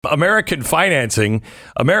American Financing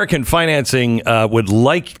would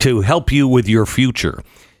like to help you with your future.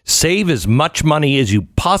 Save as much money as you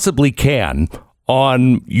possibly can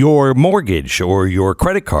on your mortgage or your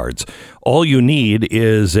credit cards. All you need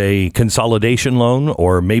is a consolidation loan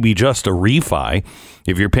or maybe just a refi.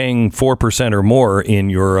 If you're paying 4% or more in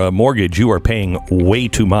your mortgage, you are paying way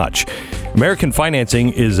too much. American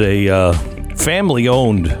Financing is a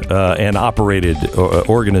family-owned and operated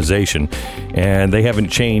organization, and they haven't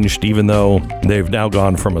changed, even though they've now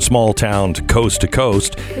gone from a small town to coast.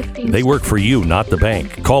 They work for you, not the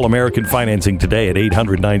bank. Call American Financing today at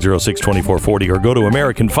 800-906-2440 or go to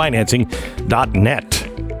americanfinancing.net.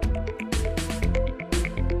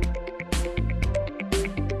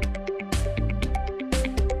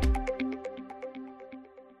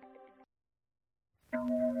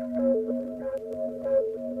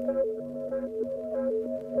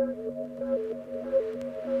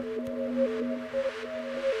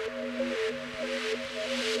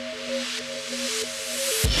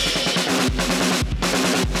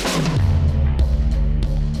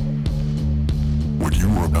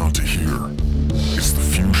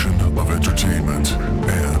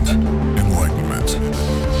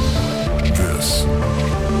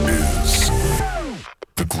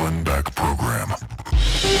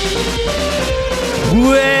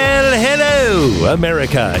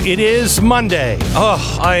 America. It is Monday.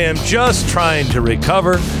 Oh, I am just trying to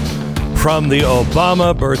recover from the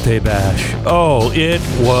Obama birthday bash. Oh, it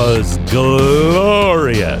was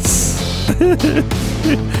glorious.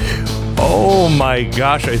 Oh my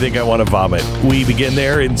gosh, I think I want to vomit. We begin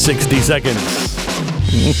there in 60 seconds.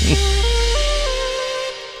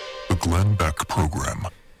 The Glenn Beck Program.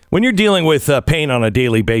 When you're dealing with pain on a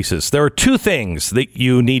daily basis, there are two things that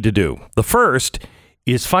you need to do. The first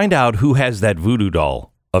is find out who has that voodoo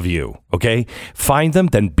doll of you, okay? Find them,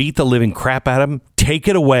 then beat the living crap out of them, take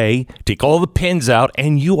it away, take all the pins out,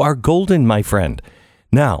 and you are golden, my friend.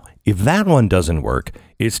 Now, if that one doesn't work,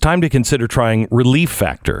 it's time to consider trying Relief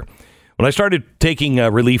Factor. When I started taking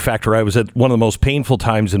Relief Factor, I was at one of the most painful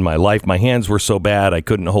times in my life. My hands were so bad, I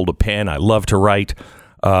couldn't hold a pen. I love to write,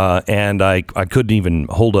 and I couldn't even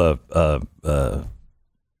hold a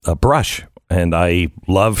brush, and I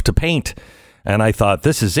love to paint. And I thought,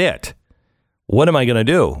 this is it. What am I going to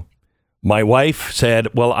do? My wife said,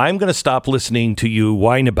 well, I'm going to stop listening to you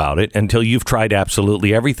whine about it until you've tried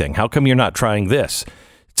absolutely everything. How come you're not trying this?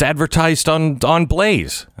 It's advertised on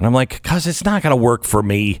Blaze. And I'm like, because it's not going to work for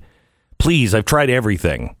me. Please, I've tried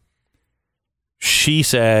everything. She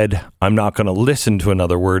said, I'm not going to listen to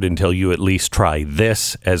another word until you at least try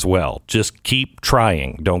this as well. Just keep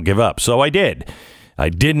trying. Don't give up. So I did. I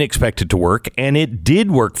didn't expect it to work, and it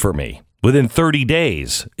did work for me. Within 30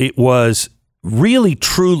 days, it was really,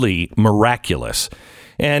 truly miraculous.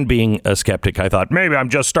 And being a skeptic, I thought, maybe I'm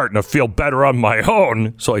just starting to feel better on my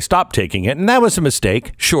own. So I stopped taking it. And that was a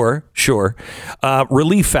mistake. Sure.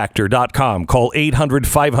 ReliefFactor.com. Call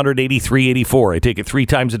 800-500-8384. I take it 3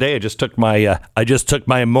 times a day. I just took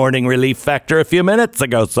my morning Relief Factor a few minutes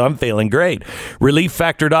ago, so I'm feeling great.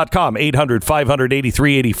 ReliefFactor.com.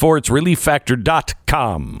 800-500-8384. It's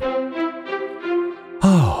ReliefFactor.com.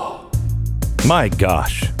 Oh. My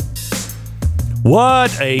gosh.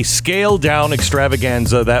 What a scaled down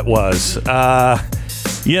extravaganza that was.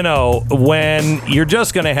 When you're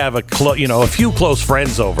just going to have a few close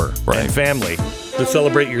friends over, right? And family to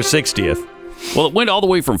celebrate your 60th. Well, it went all the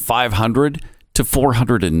way from 500 to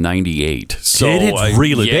 498. So, did it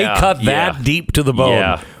really? They cut that deep to the bone.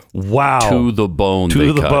 Yeah. Wow. To the bone.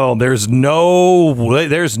 Bone. There's no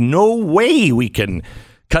way we can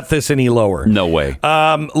cut this any lower. No way.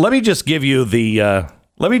 Let me just give you the.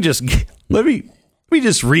 Let me just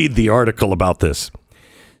read the article about this.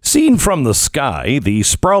 Seen from the sky, the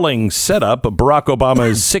sprawling setup of Barack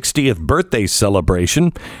Obama's 60th birthday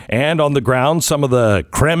celebration, and on the ground, some of the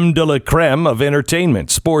creme de la creme of entertainment,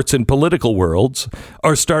 sports, and political worlds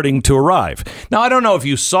are starting to arrive. Now, I don't know if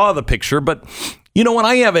you saw the picture, but when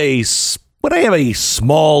I have a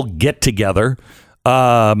small get together,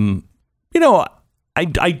 I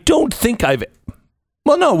don't think I've.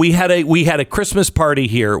 Well, no, we had a Christmas party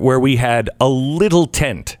here where we had a little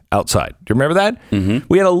tent outside. Do you remember that? Mm-hmm.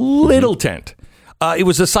 We had a little tent. It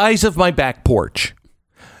was the size of my back porch,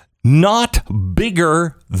 not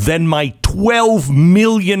bigger than my $12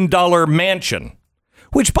 million mansion.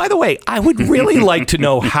 Which, by the way, I would really like to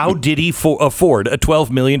know, how did he afford a $12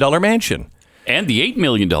 million mansion? And the $8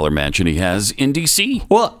 million mansion he has in D.C.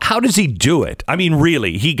 Well, how does he do it? I mean,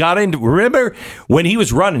 really, he got into, remember when he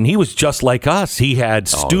was running, he was just like us. He had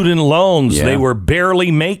student loans. Yeah. They were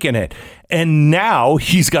barely making it. And now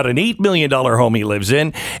he's got an $8 million home he lives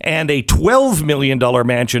in and a $12 million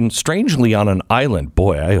mansion, strangely on an island.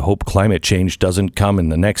 Boy, I hope climate change doesn't come in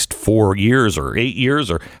the next 4 years or 8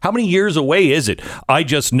 years, or how many years away is it? I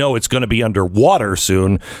just know it's going to be underwater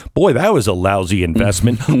soon. Boy, that was a lousy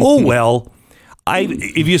investment. Oh, well.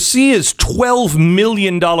 If you see his $12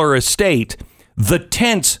 million estate, the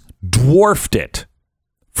tents dwarfed it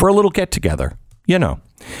for a little get-together,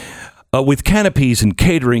 with canopies and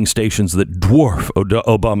catering stations that dwarf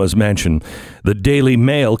Obama's mansion. The Daily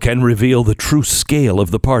Mail can reveal the true scale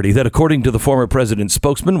of the party that, according to the former president's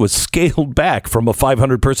spokesman, was scaled back from a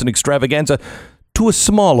 500-person extravaganza to a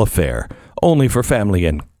small affair, only for family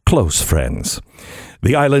and close friends.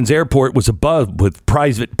 The island's airport was abuzz with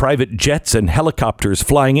private jets and helicopters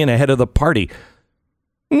flying in ahead of the party.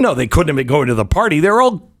 No, they couldn't have been going to the party. They're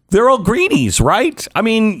all greenies, right? I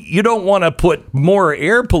mean, you don't want to put more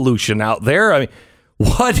air pollution out there. I mean,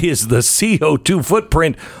 what is the CO2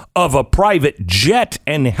 footprint of a private jet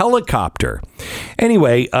and helicopter?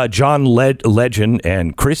 Anyway, John Legend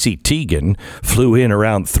and Chrissy Teigen flew in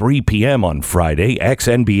around 3 p.m. on Friday.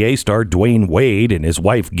 Ex-NBA star Dwayne Wade and his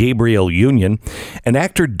wife Gabrielle Union and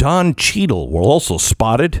actor Don Cheadle were also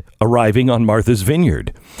spotted arriving on Martha's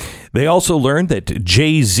Vineyard. They also learned that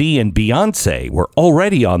Jay-Z and Beyonce were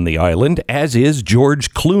already on the island, as is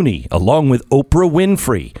George Clooney, along with Oprah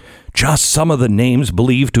Winfrey. Just some of the names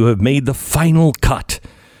believed to have made the final cut.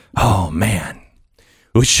 Oh, man.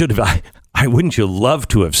 Wouldn't you love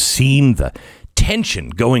to have seen the tension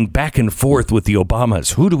going back and forth with the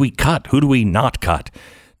Obamas? Who do we cut? Who do we not cut?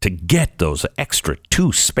 To get those extra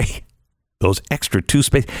two space.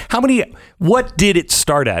 How many? What did it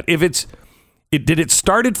start at? Did it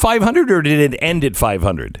start at 500 or did it end at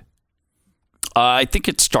 500? I think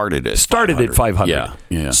it started at 500.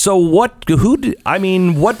 Yeah. So what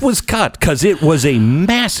was cut? Because it was a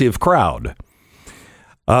massive crowd.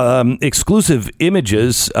 Exclusive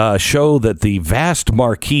images show that the vast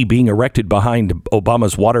marquee being erected behind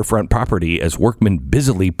Obama's waterfront property as workmen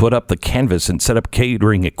busily put up the canvas and set up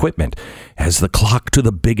catering equipment as the clock to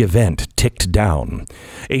the big event ticked down.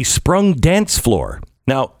 A sprung dance floor.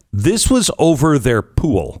 Now, this was over their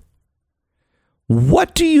pool.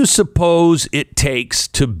 What do you suppose it takes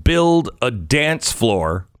to build a dance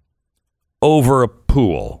floor over a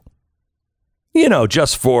pool?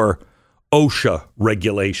 Just for OSHA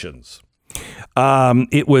regulations.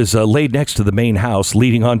 It was laid next to the main house,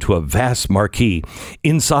 leading onto a vast marquee.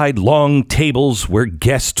 Inside, long tables where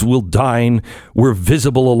guests will dine were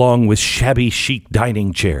visible along with shabby chic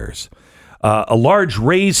dining chairs. A large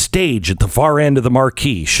raised stage at the far end of the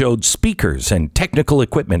marquee showed speakers and technical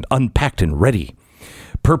equipment unpacked and ready.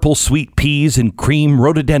 Purple sweet peas and cream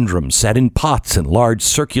rhododendrons sat in pots, and large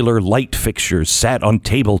circular light fixtures sat on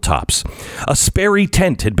tabletops. A Sperry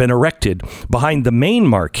tent had been erected behind the main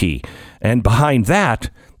marquee, and behind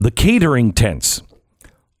that, the catering tents.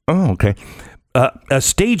 Oh, okay. A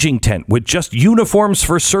staging tent with just uniforms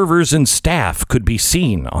for servers and staff could be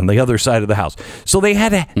seen on the other side of the house. So they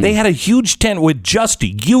had a huge tent with just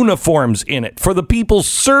uniforms in it for the people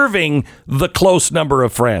serving the close number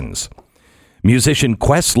of friends. Musician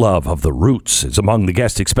Questlove of The Roots is among the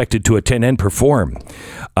guests expected to attend and perform.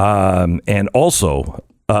 And also,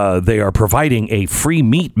 they are providing a free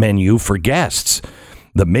meat menu for guests.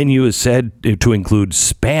 The menu is said to include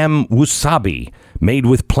Spam Wasabi, made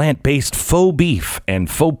with plant-based faux beef and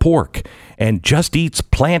faux pork, and Just Eat's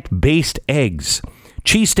plant-based eggs.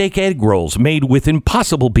 Cheesesteak egg rolls made with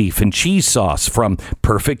Impossible beef and cheese sauce from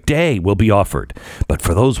Perfect Day will be offered. But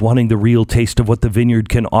for those wanting the real taste of what the vineyard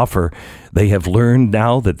can offer, they have learned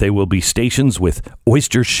now that there will be stations with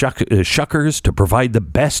oyster shuckers to provide the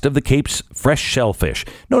best of the Cape's fresh shellfish.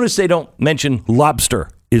 Notice they don't mention lobster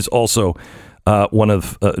is also one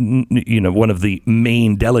of the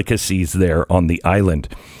main delicacies there on the island.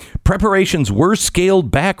 Preparations were scaled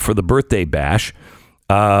back for the birthday bash.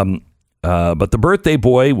 But the birthday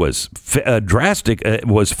boy was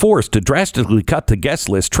forced to drastically cut the guest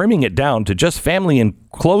list, trimming it down to just family and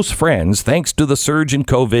close friends, thanks to the surge in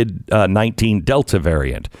COVID-19 Delta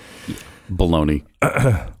variant. Baloney.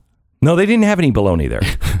 No, they didn't have any baloney there.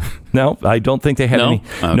 No, I don't think they had any.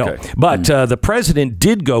 Okay. No, but the president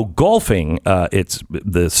did go golfing.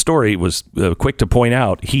 The story was quick to point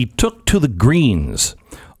out. He took to the greens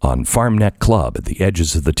on Farm Neck Club at the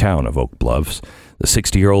edges of the town of Oak Bluffs. The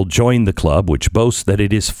 60-year-old joined the club, which boasts that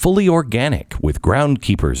it is fully organic, with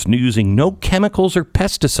groundkeepers using no chemicals or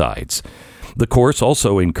pesticides. The course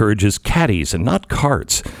also encourages caddies and not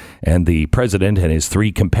carts. And the president and his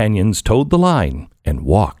 3 companions towed the line and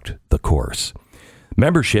walked the course.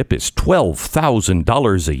 Membership is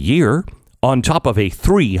 $12,000 a year on top of a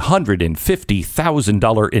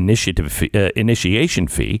 $350,000 initiation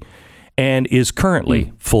fee and is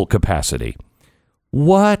currently full capacity.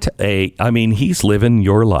 He's living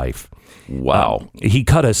your life. Wow. He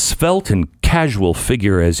cut a svelte and casual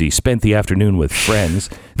figure as he spent the afternoon with friends.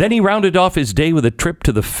 Then he rounded off his day with a trip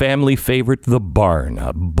to the family favorite, The Barn,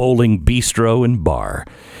 a bowling bistro and bar.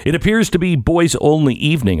 It appears to be boys' only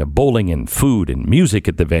evening of bowling and food and music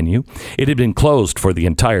at the venue. It had been closed for the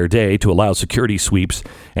entire day to allow security sweeps,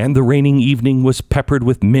 and the raining evening was peppered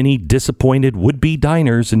with many disappointed would-be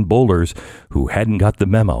diners and bowlers who hadn't got the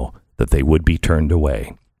memo that they would be turned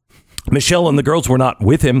away. Michelle and the girls were not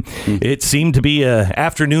with him. It seemed to be an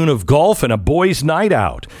afternoon of golf and a boys' night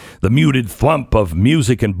out. The muted thump of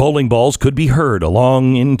music and bowling balls could be heard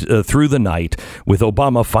along through the night, with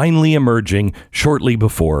Obama finally emerging shortly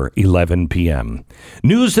before 11 p.m.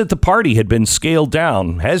 News that the party had been scaled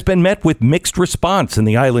down has been met with mixed response in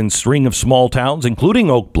the island's string of small towns, including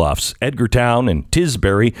Oak Bluffs, Edgartown, and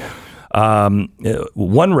Tisbury.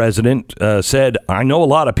 One resident said, "I know a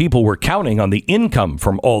lot of people were counting on the income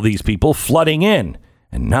from all these people flooding in,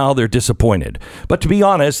 and now they're disappointed. But to be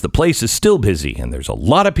honest, the place is still busy, and there's a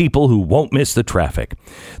lot of people who won't miss the traffic."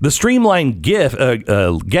 The streamlined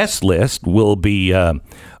guest list will be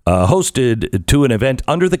hosted to an event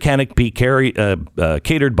under the canopy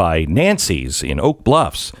catered by Nancy's in Oak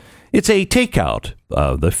Bluffs. It's a takeout,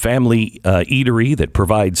 the family eatery that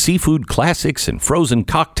provides seafood classics and frozen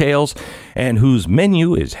cocktails, and whose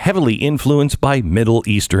menu is heavily influenced by Middle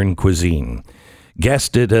Eastern cuisine.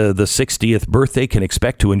 Guests at the 60th birthday can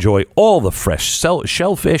expect to enjoy all the fresh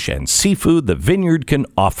shellfish and seafood the vineyard can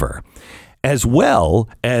offer, as well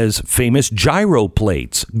as famous gyro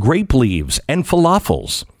plates, grape leaves, and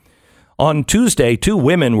falafels. On Tuesday, 2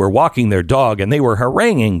 women were walking their dog, and they were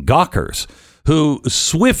haranguing gawkers, who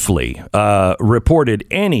swiftly reported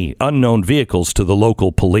any unknown vehicles to the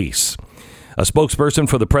local police. A spokesperson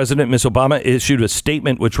for the president, Ms. Obama, issued a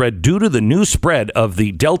statement which read, "Due to the new spread of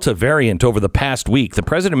the Delta variant over the past week, the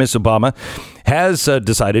president, Ms. Obama, has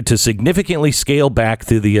decided to significantly scale back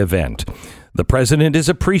to the event. The president is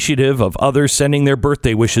appreciative of others sending their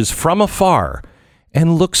birthday wishes from afar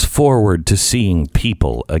and looks forward to seeing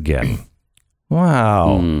people again."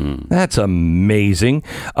 Wow, that's amazing.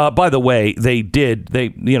 By the way, they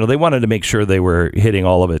wanted to make sure they were hitting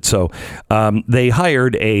all of it. So they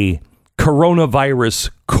hired a coronavirus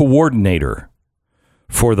coordinator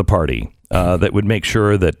for the party that would make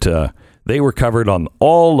sure that they were covered on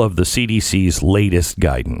all of the CDC's latest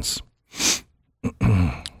guidance.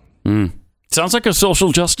 Sounds like a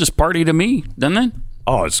social justice party to me, doesn't it?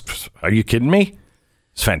 Oh, are you kidding me?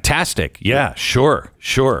 It's fantastic. Yeah, sure.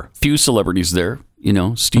 Few celebrities there,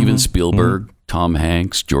 Steven Spielberg, Tom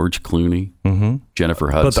Hanks, George Clooney,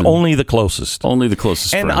 Jennifer Hudson. But only the closest. Only the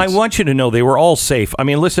closest and friends. I want you to know they were all safe. I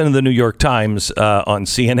mean, listen to the New York Times on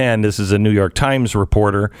CNN. This is a New York Times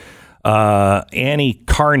reporter, Annie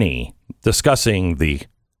Carney, discussing the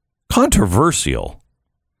controversial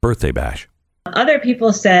birthday bash. Other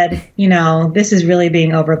people said, this is really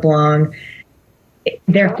being overblown.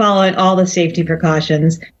 They're following all the safety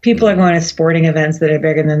precautions. People are going to sporting events that are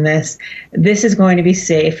bigger than this. This is going to be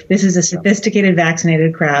safe. This is a sophisticated,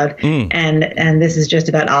 vaccinated crowd. And this is just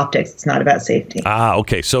about optics. It's not about safety.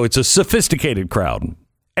 Okay. So it's a sophisticated crowd.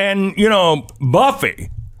 And,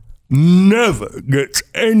 Buffy never gets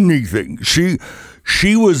anything. She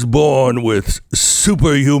was born with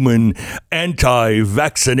superhuman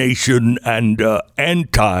anti-vaccination and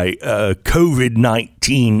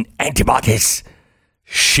anti-COVID-19 antibodies.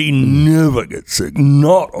 She never gets sick.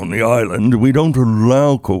 Not on the island. We don't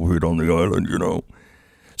allow COVID on the island,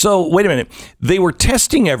 So, wait a minute. They were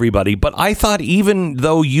testing everybody, but I thought even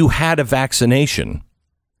though you had a vaccination,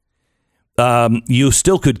 you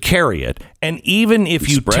still could carry it. And even if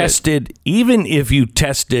you tested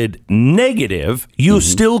negative, you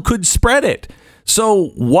still could spread it.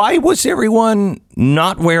 So why was everyone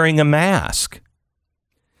not wearing a mask?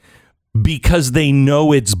 Because they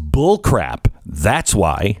know it's bullcrap. That's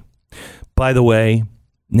why. By the way,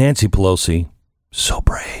 Nancy Pelosi, so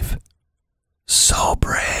brave. So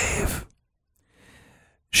brave.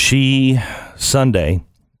 She, Sunday,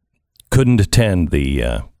 couldn't attend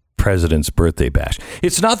the president's birthday bash.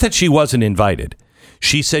 It's not that she wasn't invited.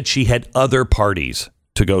 She said she had other parties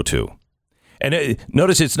to go to. And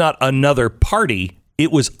notice it's not another party.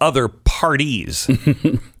 It was other parties. parties.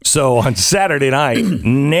 So on Saturday night,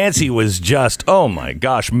 Nancy was just, oh my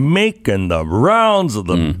gosh, making the rounds of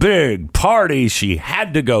the big parties she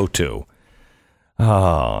had to go to.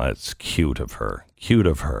 Oh, that's cute of her. Cute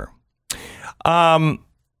of her.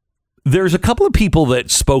 There's a couple of people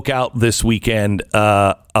that spoke out this weekend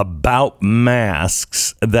about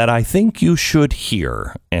masks that I think you should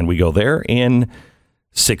hear. And we go there in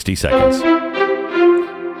 60 seconds.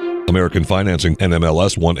 American Financing,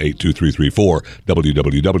 NMLS 182334,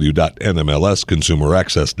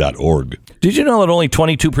 www.nmlsconsumeraccess.org. Did you know that only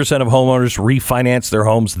 22% of homeowners refinance their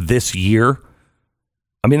homes this year?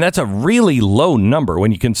 I mean, that's a really low number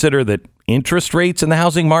when you consider that interest rates in the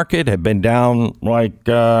housing market have been down like,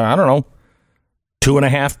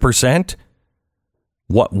 2.5%.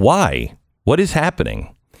 Why? What is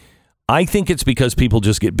happening? I think it's because people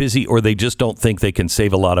just get busy or they just don't think they can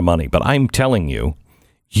save a lot of money. But I'm telling you,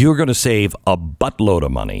 you're going to save a buttload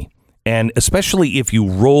of money. And especially if you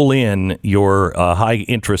roll in your high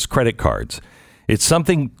interest credit cards. It's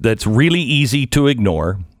something that's really easy to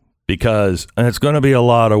ignore because it's going to be a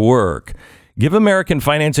lot of work. Give American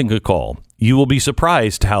Financing a call. You will be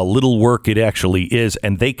surprised how little work it actually is,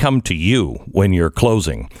 and they come to you when you're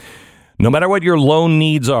closing. No matter what your loan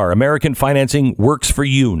needs are, American Financing works for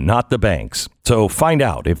you, not the banks. So find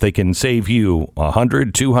out if they can save you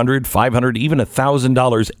 $100, $200, $500, even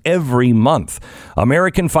 $1,000 every month.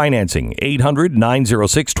 American Financing,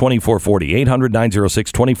 800-906-2440,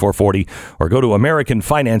 800-906-2440, or go to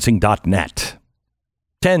AmericanFinancing.net.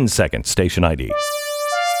 10 seconds, station ID.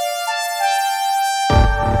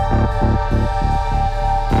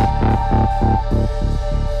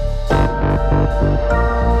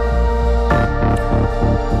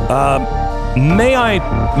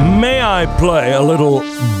 May I play a little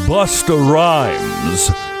Busta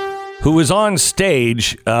Rhymes, who was on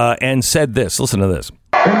stage and said this. Listen to this.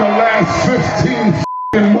 In the last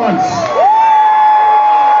 15 months,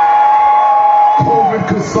 COVID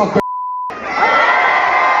could suck a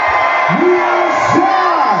we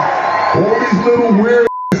outside. All these little weird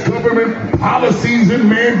government policies and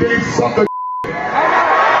mandates suck a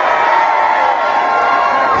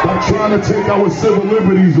stop trying to take our civil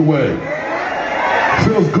liberties away.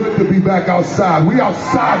 Feels good to be back outside. We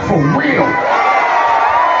outside for real.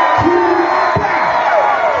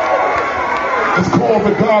 It's called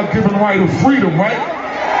the God-given right of freedom, right?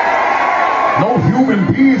 No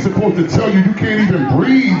human being is supposed to tell you can't even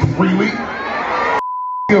breathe freely.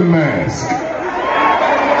 A mask.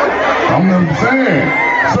 I'm saying.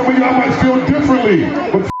 Some of y'all might feel differently,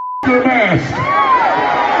 but your mask.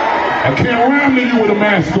 I can't rhyme to you with a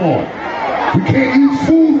mask on. We can't eat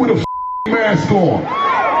food with a mask on.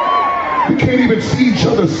 We can't even see each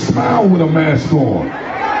other smile with a mask on.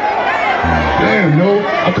 Damn, no.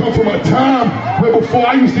 I come from a time where before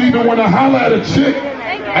I used to even want to holler at a chick,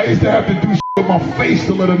 I used to have to do shit with my face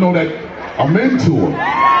to let her know that I'm into her.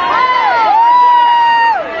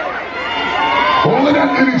 All of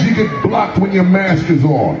that energy gets blocked when your mask is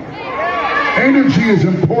on. Energy is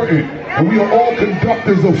important, and we are all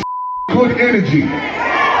conductors of good energy.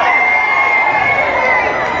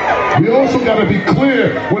 We also got to be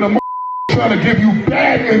clear when a trying to give you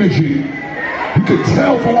bad energy. You can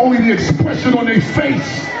tell from only the expression on their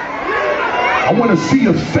face. I want to see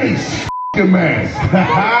your face, your mask.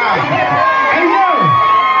 Hey, yo!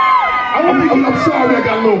 I'm sorry I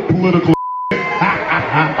got a little political.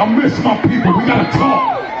 I miss my people. We got to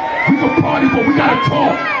talk. We can party, but we got to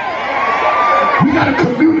talk. We got to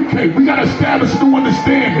communicate. We got to establish new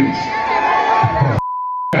understandings.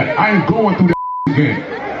 I ain't going through that again.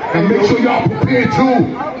 And make sure y'all prepared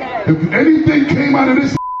too. If anything came out of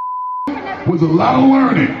this was a lot of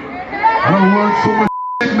learning. I done learned so much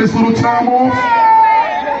in this little time off.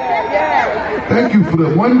 Thank you for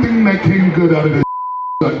the one thing that came good out of this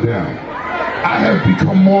shutdown. I have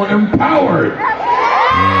become more empowered.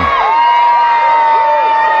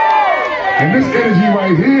 And this energy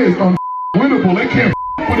right here is unwinnable. They can't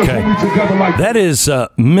put us when we together like that. Is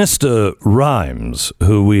Mr. Rhymes,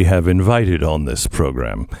 who we have invited on this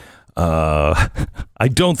program. I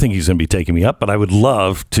don't think he's going to be taking me up, but I would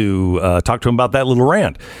love to talk to him about that little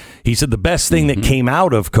rant. He said the best thing that came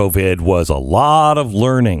out of COVID was a lot of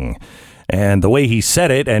learning. And the way he said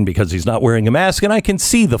it, and because he's not wearing a mask, and I can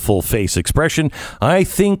see the full face expression, I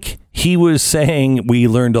think he was saying we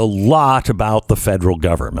learned a lot about the federal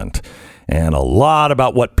government and a lot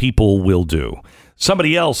about what people will do.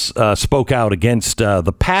 Somebody else spoke out against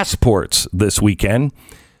the passports this weekend.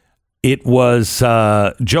 It was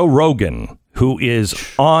Joe Rogan, who is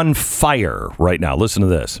on fire right now. Listen to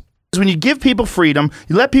this. When you give people freedom,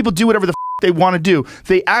 you let people do whatever the they want to do.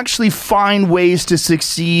 They actually find ways to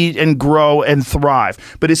succeed and grow and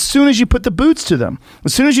thrive. But as soon as you put the boots to them,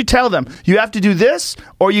 as soon as you tell them, you have to do this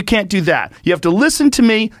or you can't do that. You have to listen to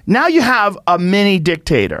me. Now you have a mini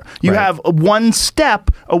dictator. You have one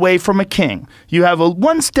step away from a king. You have a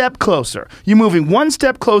one step closer. You're moving one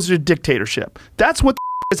step closer to dictatorship. That's what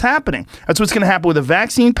is happening. That's what's going to happen with a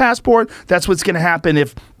vaccine passport. That's what's going to happen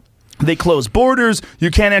if they close borders. You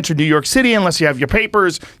can't enter New York City unless you have your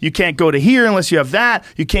papers. You can't go to here unless you have that.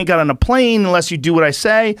 You can't get on a plane unless you do what I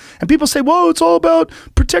say. And people say, well, it's all about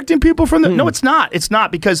protecting people from the... No, it's not. It's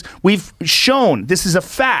not, because we've shown this is a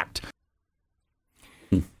fact.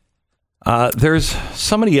 There's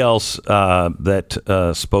somebody else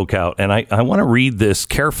that spoke out, and I want to read this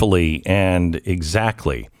carefully and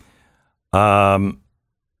exactly. Rand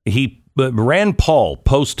Paul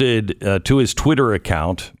posted to his Twitter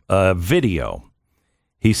account a video.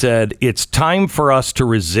 He said, "It's time for us to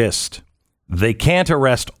resist. They can't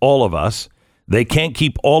arrest all of us. They can't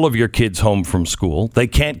keep all of your kids home from school. They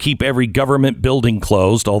can't keep every government building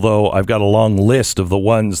closed, although I've got a long list of the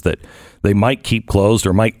ones that they might keep closed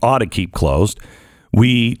or might ought to keep closed.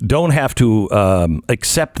 We don't have to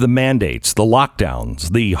accept the mandates, the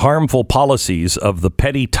lockdowns, the harmful policies of the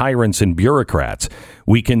petty tyrants and bureaucrats.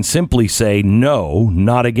 We can simply say, no,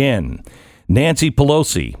 not again. Nancy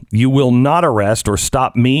Pelosi, you will not arrest or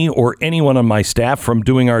stop me or anyone on my staff from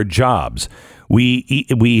doing our jobs.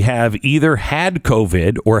 We have either had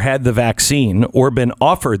COVID or had the vaccine or been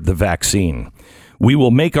offered the vaccine. We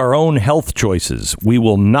will make our own health choices. We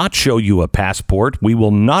will not show you a passport. We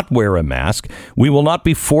will not wear a mask. We will not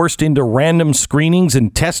be forced into random screenings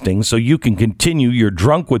and testing so you can continue your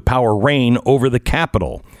drunk with power reign over the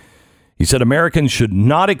Capitol." He said Americans should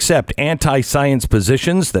not accept anti-science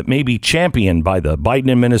positions that may be championed by the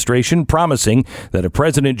Biden administration, promising that if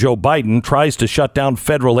President Joe Biden tries to shut down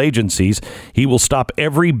federal agencies, he will stop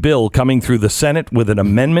every bill coming through the Senate with an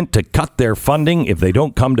amendment to cut their funding if they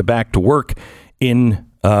don't come back to work in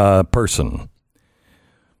person.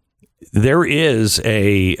 There is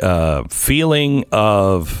a feeling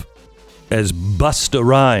of, as Busta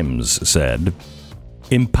Rhymes said,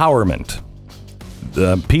 empowerment.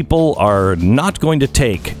 People are not going to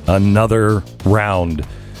take another round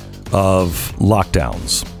of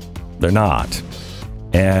lockdowns. They're not.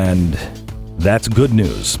 And that's good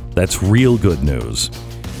news. That's real good news.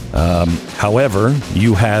 However,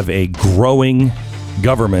 you have a growing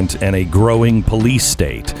government and a growing police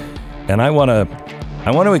state. And I want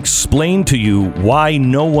to explain to you why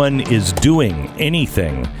no one is doing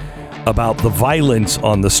anything about the violence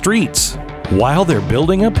on the streets while they're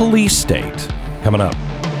building a police state. Coming up.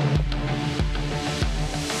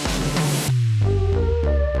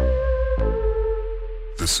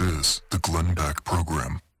 This is the Glenn Beck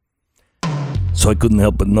Program. So I couldn't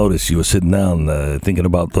help but notice you were sitting down thinking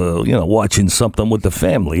about, watching something with the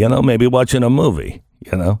family, maybe watching a movie,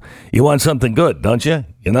 You want something good, don't you?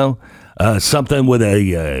 Something with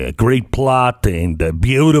a great plot and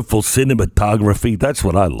beautiful cinematography. That's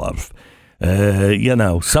what I love.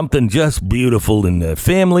 Something just beautiful and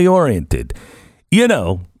family-oriented. With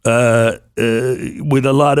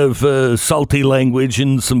a lot of salty language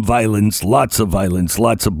and some violence, lots of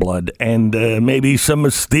blood, and maybe some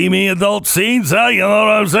steamy adult scenes, huh? You know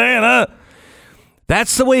what I'm saying, huh?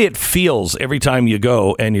 That's the way it feels every time you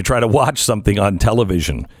go and you try to watch something on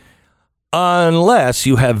television. Unless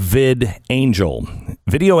you have VidAngel.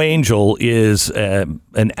 Video Angel is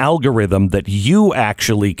an algorithm that you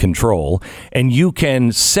actually control, and you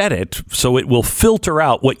can set it so it will filter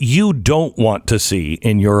out what you don't want to see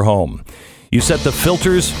in your home. You set the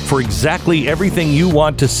filters for exactly everything you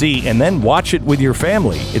want to see, and then watch it with your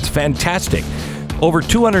family. It's fantastic. Over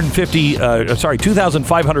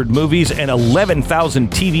 2,500 movies and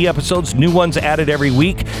 11,000 TV episodes, new ones added every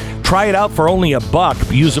week. Try it out for only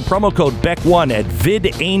 $1. Use the promo code BECK1 at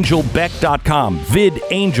vidangelbeck.com.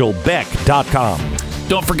 vidangelbeck.com.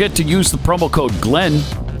 Don't forget to use the promo code Glenn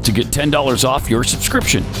to get $10 off your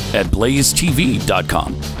subscription at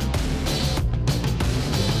blazetv.com.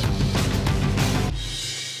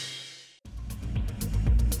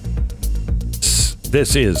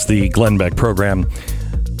 This is the Glenn Beck Program.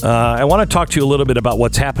 I want to talk to you a little bit about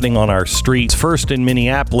what's happening on our streets. First, in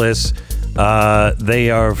Minneapolis, they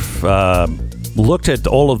have looked at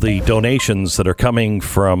all of the donations that are coming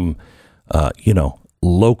from,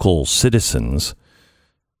 local citizens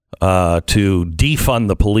to defund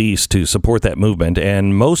the police to support that movement.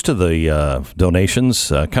 And most of the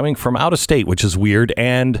donations coming from out of state, which is weird.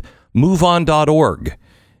 And MoveOn.org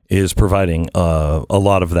is providing a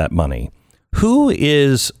lot of that money. Who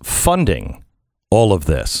is funding all of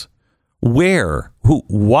this?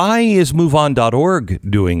 Why is MoveOn.org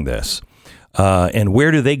doing this? And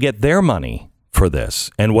where do they get their money for this?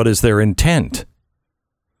 And what is their intent?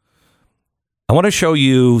 I want to show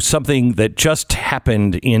you something that just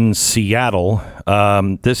happened in Seattle.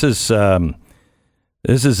 This is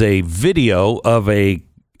a video of a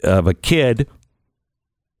kid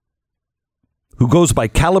who goes by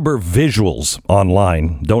Caliber Visuals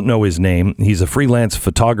online. Don't know his name. He's a freelance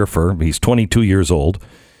photographer. He's 22 years old.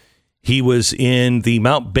 He was in the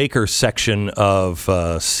Mount Baker section of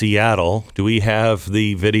Seattle. Do we have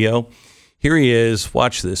the video? Here he is.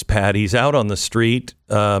 Watch this, Pat. He's out on the street.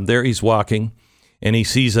 There he's walking, and he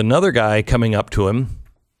sees another guy coming up to him.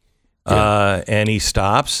 And he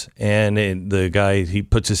stops, and the guy, he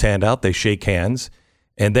puts his hand out. They shake hands,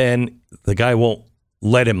 and then the guy won't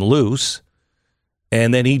let him loose.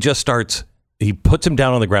 And then he puts him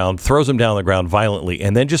down on the ground, throws him down on the ground violently,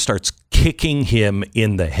 and then just starts kicking him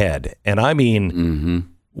in the head. And I mean,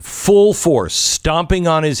 full force, stomping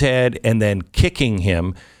on his head and then kicking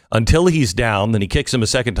him until he's down. Then he kicks him a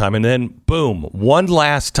second time, and then boom, one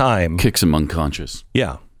last time. Kicks him unconscious.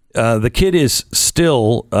 Yeah. The kid is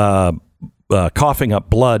still coughing up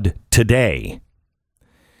blood today.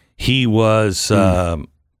 He was,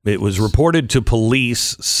 it was reported to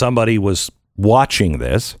police. Somebody was watching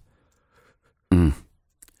this.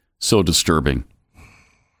 So disturbing.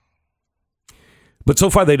 But so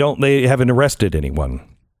far they haven't arrested anyone.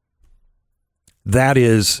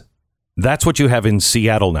 That's what you have in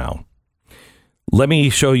Seattle now. Let me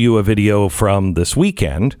show you a video from this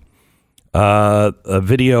weekend. A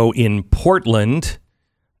video in Portland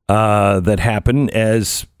that happened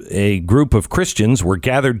as a group of Christians were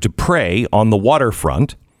gathered to pray on the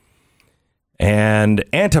waterfront, and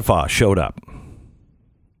Antifa showed up.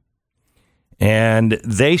 And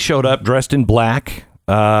they showed up dressed in black,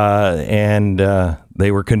 and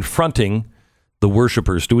they were confronting the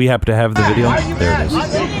worshipers. Do we happen to have the video? There it is.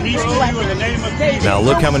 Peace to you in the name of Jesus. Now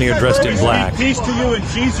look how many are dressed in black. Peace to you in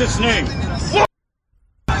Jesus' name.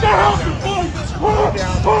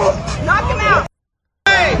 Knock him out.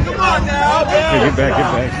 Hey, come on now. Get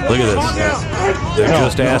back. Look at this. They're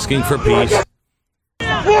just asking for peace.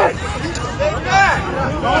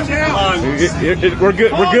 We're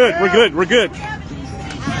good.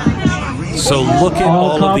 So look at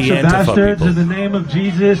all of the Antifa people. In the name of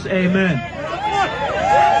Jesus, amen.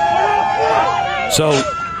 So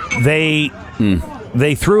they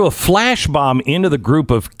threw a flash bomb into the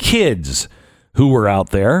group of kids who were out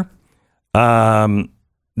there.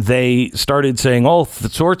 They started saying all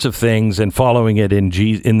sorts of things and following it in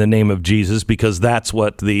the name of Jesus, because that's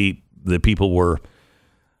what the people were,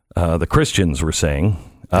 the Christians were saying.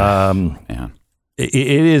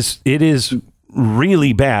 It is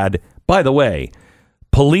really bad. By the way,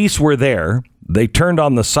 police were there. They turned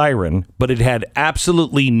on the siren, but it had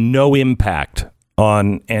absolutely no impact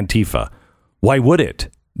on Antifa. Why would it?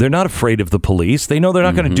 They're not afraid of the police. They know they're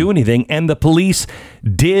not going to do anything, and the police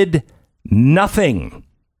did nothing.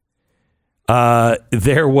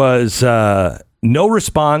 There was no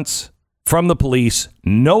response from the police,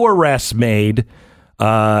 no arrests made,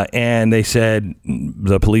 and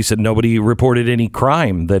the police said nobody reported any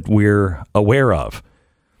crime that we're aware of.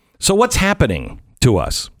 So what's happening to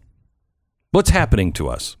us? What's happening to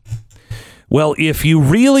us? Well, if you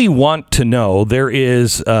really want to know, there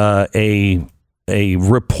is a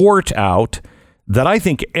report out that I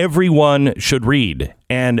think everyone should read,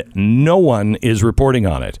 and no one is reporting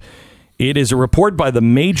on it. It is a report by the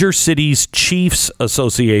Major Cities Chiefs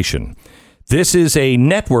Association. This is a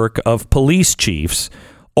network of police chiefs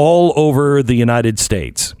all over the United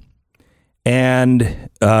States.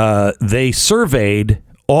 And they surveyed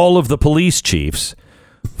all of the police chiefs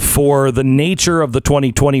for the nature of the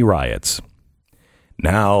 2020 riots.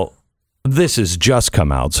 Now, this has just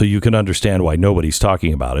come out, so you can understand why nobody's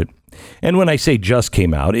talking about it. And when I say just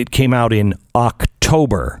came out, it came out in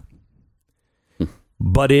October.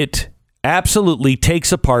 But it absolutely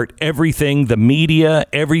takes apart everything, the media,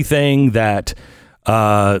 everything that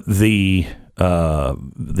the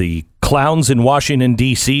clowns in Washington,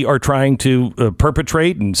 D.C. are trying to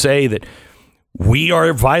perpetrate and say that we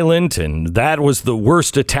are violent and that was the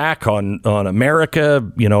worst attack on America,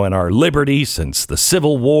 and our liberty since the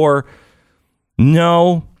Civil War.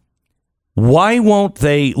 No. Why won't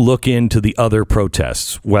they look into the other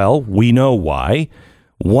protests? Well, we know why.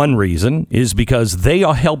 One reason is because they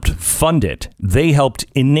helped fund it. They helped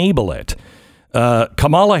enable it.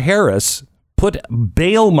 Kamala Harris put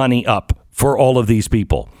bail money up for all of these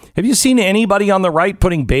people. Have you seen anybody on the right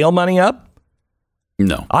putting bail money up?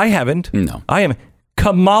 No. I haven't. No. I haven't.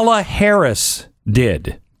 Kamala Harris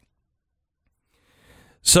did.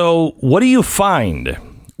 So what do you find?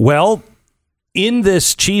 Well, in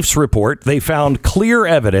this chief's report, they found clear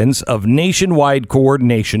evidence of nationwide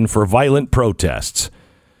coordination for violent protests.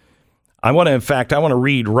 I want to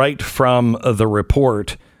read right from the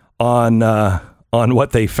report on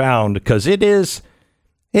what they found, because it's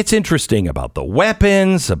interesting about the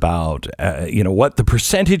weapons, about what the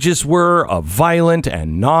percentages were of violent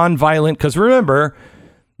and non-violent. Because remember,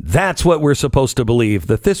 that's what we're supposed to believe,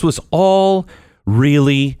 that this was all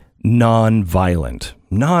really non-violent.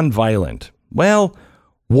 Non-violent. Well,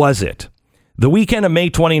 was it? The weekend of May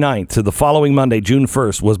 29th to the following Monday, June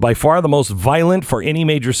 1st, was by far the most violent for any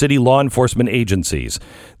major city law enforcement agencies.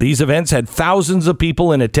 These events had thousands of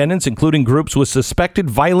people in attendance, including groups with suspected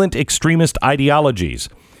violent extremist ideologies.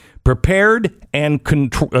 Prepared and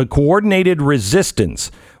coordinated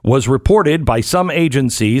resistance was reported by some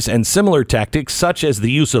agencies, and similar tactics such as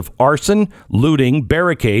the use of arson, looting,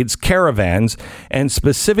 barricades, caravans, and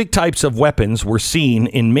specific types of weapons were seen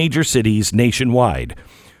in major cities nationwide.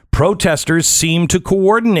 Protesters seem to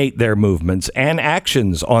coordinate their movements and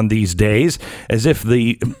actions on these days as if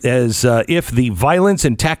the violence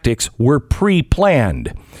and tactics were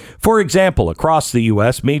pre-planned. For example, across the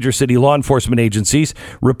U.S., major city law enforcement agencies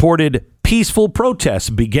reported peaceful protests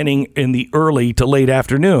beginning in the early to late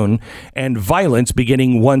afternoon and violence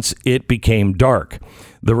beginning once it became dark.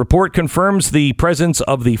 The report confirms the presence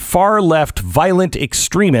of the far-left violent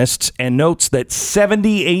extremists and notes that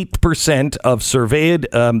 78% of surveyed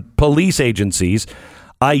police agencies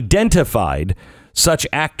identified such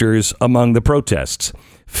actors among the protests.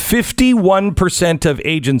 51% of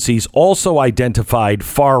agencies also identified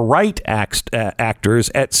far-right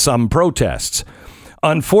actors at some protests.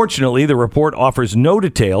 Unfortunately, the report offers no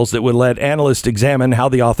details that would let analysts examine how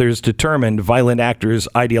the authors determined violent actors'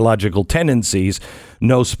 ideological tendencies.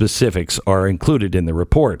 No specifics are included in the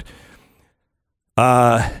report.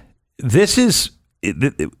 This is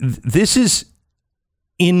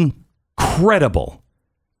incredible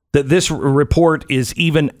that this report is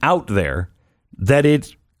even out there, that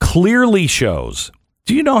it clearly shows.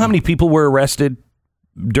 Do you know how many people were arrested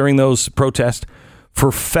during those protests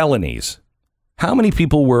for felonies? How many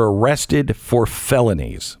people were arrested for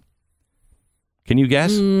felonies? Can you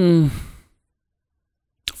guess?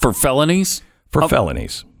 For felonies? For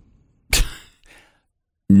felonies.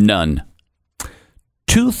 None.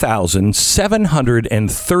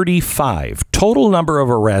 2,735 total number of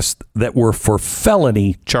arrests that were for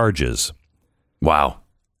felony charges. Wow.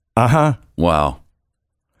 Uh-huh. Wow.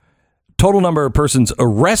 Total number of persons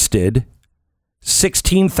arrested,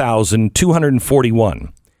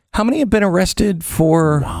 16,241. How many have been arrested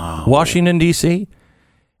for Washington, D.C.?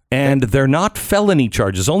 And they're not felony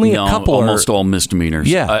charges. Only a couple almost all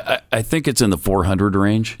misdemeanors. Yeah. I think it's in the 400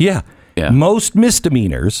 range. Yeah. Most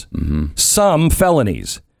misdemeanors, some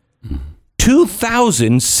felonies.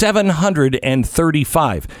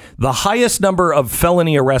 2,735. The highest number of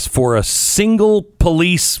felony arrests for a single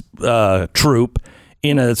police troop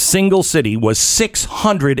in a single city was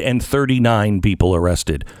 639 people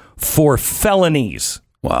arrested for felonies.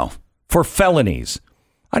 Wow. For felonies.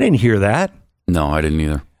 I didn't hear that. No, I didn't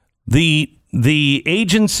either. The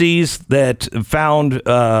agencies that found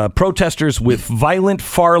protesters with violent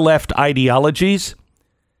far-left ideologies,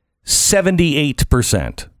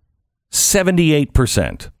 78%.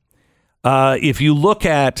 78%. If you look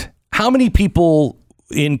at how many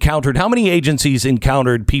agencies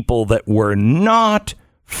encountered people that were not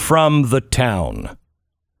from the town.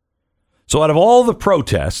 So out of all the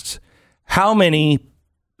protests, how many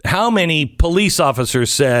police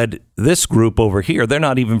officers said, this group over here, they're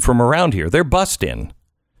not even from around here, they're bussed in?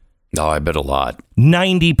 Oh, I bet a lot.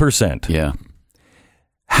 90%. Yeah.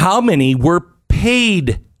 How many were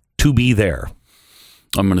paid to be there?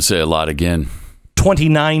 I'm going to say a lot again.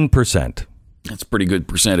 29%. That's a pretty good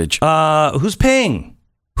percentage. Who's paying?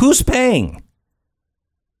 Who's paying?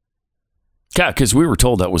 Yeah, because we were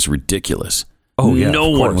told that was ridiculous. Oh, yeah. No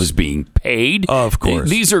one was being paid. Of course.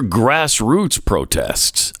 These are grassroots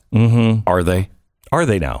protests. Mm-hmm. Are they? Are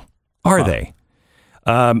they now? Are they?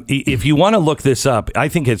 If you want to look this up, I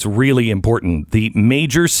think it's really important. The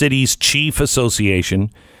Major Cities Chief Association,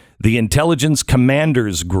 the Intelligence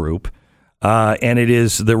Commanders Group, and it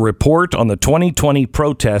is the report on the 2020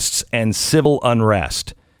 protests and civil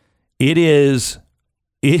unrest. It is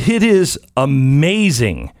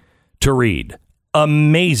amazing to read.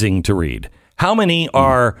 Amazing to read. How many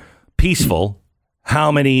are peaceful?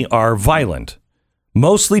 How many are violent?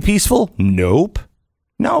 Mostly peaceful? Nope.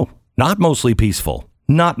 No, not mostly peaceful.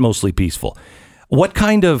 Not mostly peaceful. What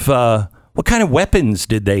kind of weapons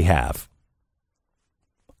did they have?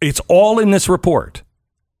 It's all in this report.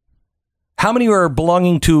 How many are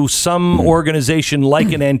belonging to some organization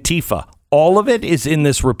like an Antifa? All of it is in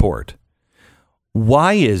this report.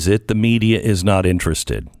 Why is it the media is not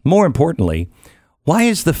interested? More importantly, why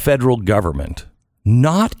is the federal government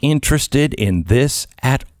not interested in this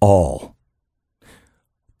at all?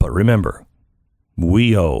 But remember,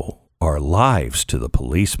 we owe our lives to the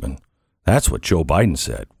policemen. That's what Joe Biden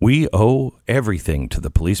said. We owe everything to the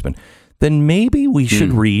policemen. Then maybe we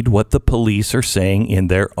should read what the police are saying in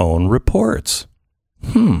their own reports.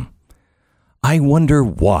 I wonder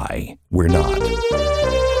why we're not.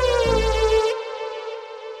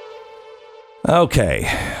 Okay,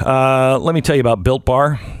 let me tell you about Built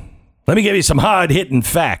Bar. Let me give you some hard-hitting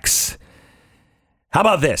facts. How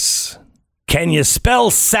about this? Can you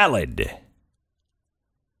spell salad?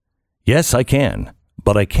 Yes, I can,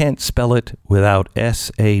 but I can't spell it without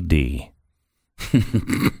S-A-D.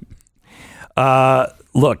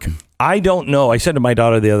 Look, I don't know. I said to my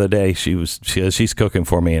daughter the other day, she's cooking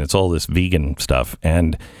for me, and it's all this vegan stuff,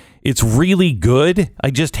 and it's really good.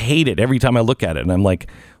 I just hate it every time I look at it, and I'm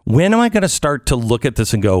like, when am I going to start to look at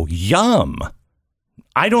this and go, yum?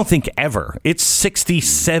 I don't think ever. It's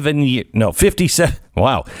 57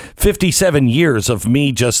 years of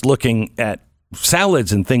me just looking at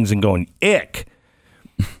salads and things and going, ick.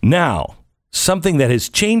 Now, something that has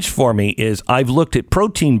changed for me is I've looked at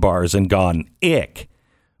protein bars and gone, ick.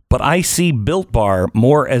 But I see Built Bar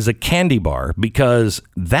more as a candy bar because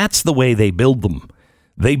that's the way they build them.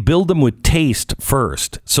 They build them with taste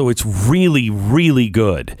first. So it's really, really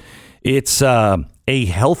good. It's a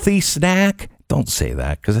healthy snack. Don't say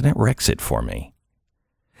that because it wrecks it for me.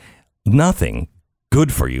 Nothing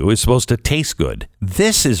good for you is supposed to taste good.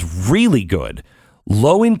 This is really good.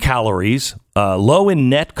 Low in calories, low in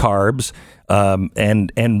net carbs,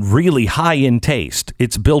 and really high in taste.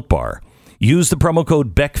 It's Built Bar. Use the promo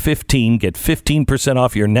code BECK15. Get 15%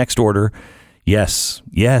 off your next order. Yes,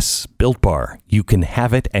 Built Bar. You can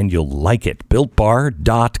have it and you'll like it.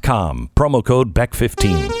 BuiltBar.com. Promo code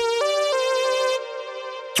BECK15.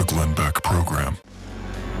 The Glenn Beck Program.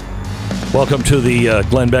 Welcome to the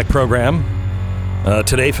Glenn Beck Program.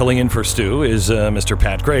 Today, filling in for Stu is Mr.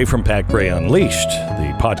 Pat Gray from Pat Gray Unleashed,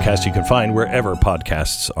 the podcast you can find wherever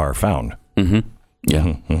podcasts are found.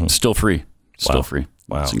 Yeah. Still free. Still free.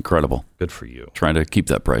 Wow. It's incredible. Good for you. Trying to keep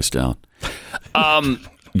that price down. Did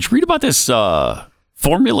you read about this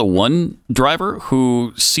Formula One driver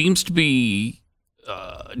who seems to be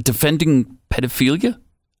defending pedophilia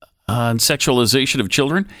and sexualization of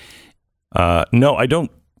children? No, I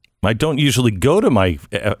don't. I don't usually go to my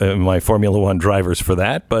Formula One drivers for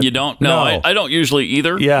that. But you don't? No. I don't usually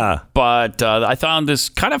either. Yeah. But I found this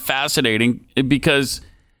kind of fascinating because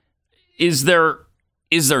is there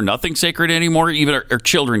nothing sacred anymore? Even our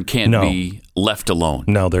children can't be left alone.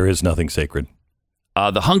 No, there is nothing sacred.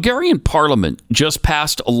 The Hungarian parliament just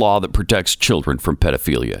passed a law that protects children from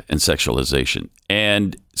pedophilia and sexualization.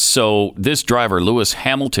 And so this driver, Lewis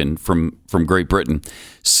Hamilton from Great Britain,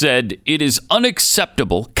 said it is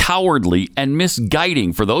unacceptable, cowardly, and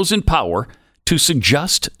misguiding for those in power to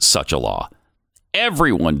suggest such a law.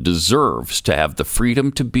 Everyone deserves to have the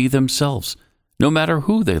freedom to be themselves, no matter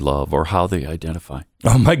who they love or how they identify.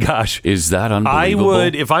 Oh, my gosh. Is that unbelievable? I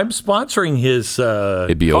would, if I'm sponsoring his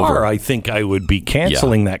It'd be car, over. I think I would be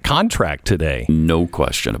canceling that contract today. No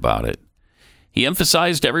question about it. He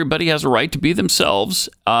emphasized everybody has a right to be themselves.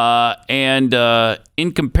 And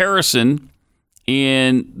in comparison,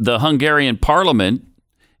 in the Hungarian parliament,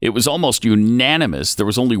 it was almost unanimous. There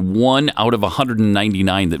was only 1 out of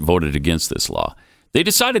 199 that voted against this law. They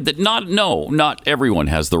decided that not everyone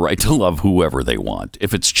has the right to love whoever they want.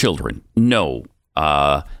 If it's children, no,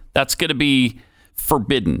 that's going to be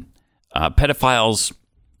forbidden. Pedophiles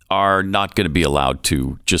are not going to be allowed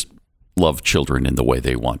to just love children in the way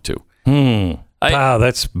they want to. Wow,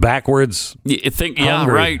 that's backwards.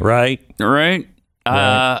 Right.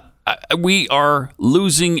 We are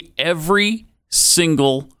losing every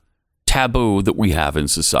single taboo that we have in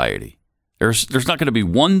society. There's not going to be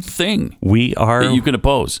one thing we are that you can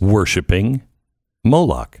oppose. Worshiping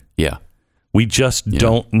Moloch. Yeah. We just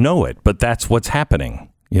don't know it, but that's what's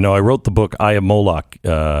happening. You know, I wrote the book I Am Moloch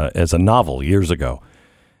as a novel years ago,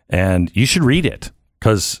 and you should read it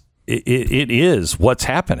because it is what's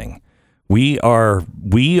happening. We are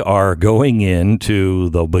going into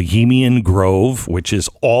the Bohemian Grove, which is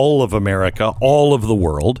all of America, all of the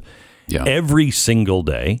world, every single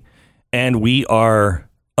day, and we are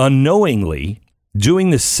unknowingly doing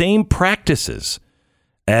the same practices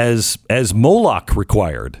as Moloch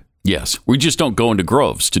required. Yes, we just don't go into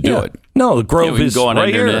groves to do it. No, the grove is go on right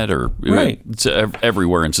internet here. It's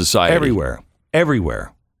everywhere in society.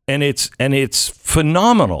 Everywhere. and it's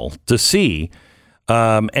phenomenal to see.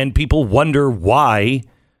 And people wonder why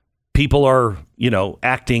people are,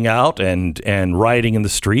 acting out and rioting in the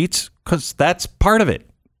streets, because that's part of it.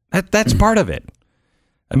 That's part of it.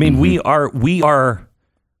 I mean, we are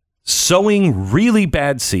sowing really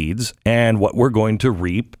bad seeds, and what we're going to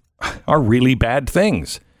reap are really bad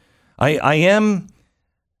things. I am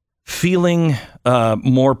feeling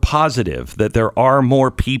more positive that there are more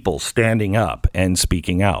people standing up and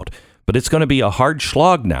speaking out, but it's going to be a hard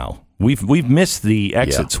slog now. We've missed the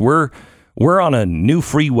exits. Yeah. We're on a new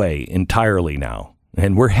freeway entirely now,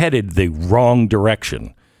 and we're headed the wrong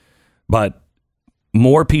direction. But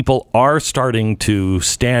more people are starting to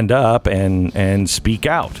stand up and speak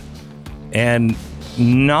out, and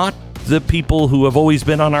not the people who have always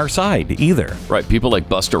been on our side either. Right, people like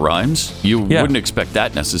Busta Rhymes. You wouldn't expect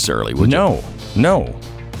that necessarily, would you? No.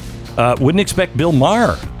 Wouldn't expect Bill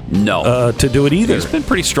Maher. No, to do it either. He's been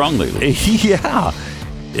pretty strong lately. Yeah.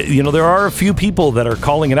 There are a few people that are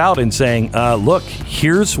calling it out and saying, look,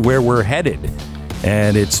 here's where we're headed,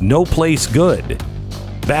 and it's no place good.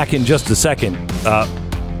 Back in just a second.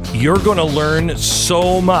 You're going to learn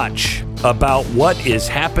so much about what is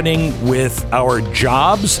happening with our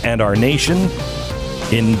jobs and our nation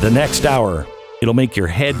in the next hour. It'll make your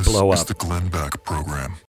head blow up. This is the Glenn Beck Program.